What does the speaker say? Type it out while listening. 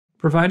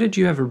Provided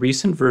you have a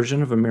recent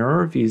version of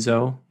Amira or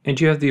Viso and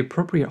you have the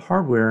appropriate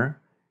hardware,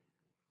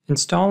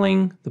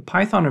 installing the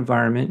Python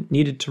environment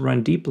needed to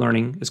run deep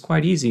learning is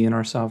quite easy in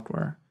our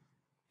software.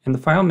 In the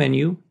File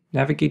menu,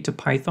 navigate to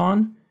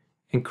Python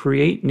and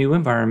Create New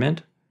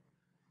Environment.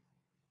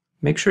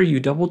 Make sure you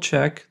double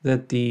check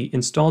that the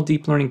Install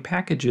Deep Learning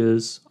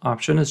Packages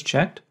option is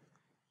checked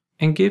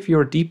and give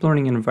your deep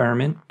learning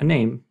environment a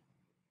name.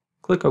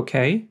 Click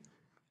OK,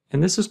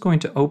 and this is going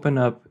to open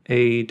up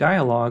a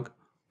dialog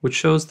which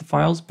shows the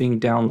files being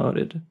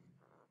downloaded.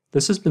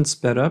 This has been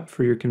sped up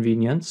for your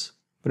convenience,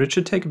 but it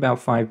should take about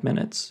 5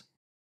 minutes.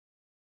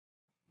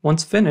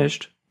 Once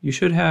finished, you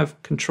should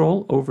have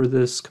control over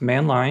this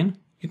command line.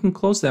 You can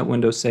close that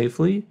window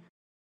safely,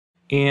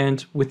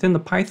 and within the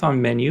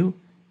Python menu,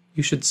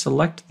 you should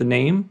select the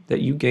name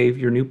that you gave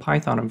your new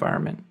Python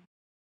environment.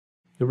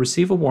 You'll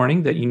receive a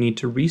warning that you need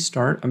to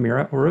restart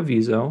Amira or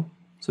Viso,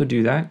 so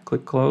do that,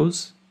 click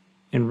Close,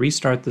 and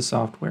restart the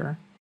software.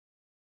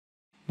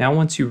 Now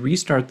once you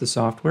restart the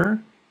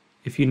software,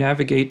 if you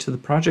navigate to the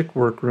project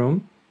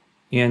workroom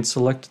and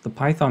select the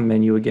Python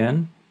menu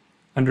again,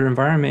 under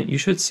Environment you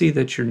should see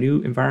that your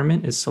new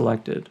environment is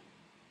selected.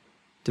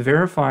 To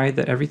verify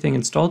that everything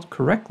installed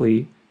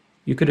correctly,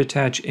 you could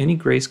attach any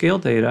grayscale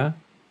data,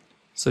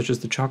 such as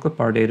the chocolate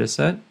bar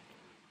dataset,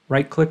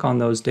 right-click on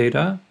those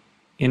data,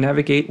 and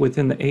navigate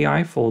within the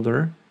AI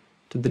folder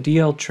to the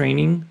DL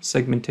Training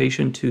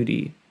Segmentation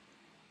 2D.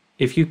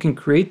 If you can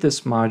create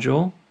this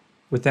module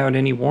without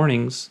any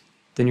warnings,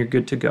 then you're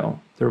good to go.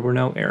 There were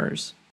no errors.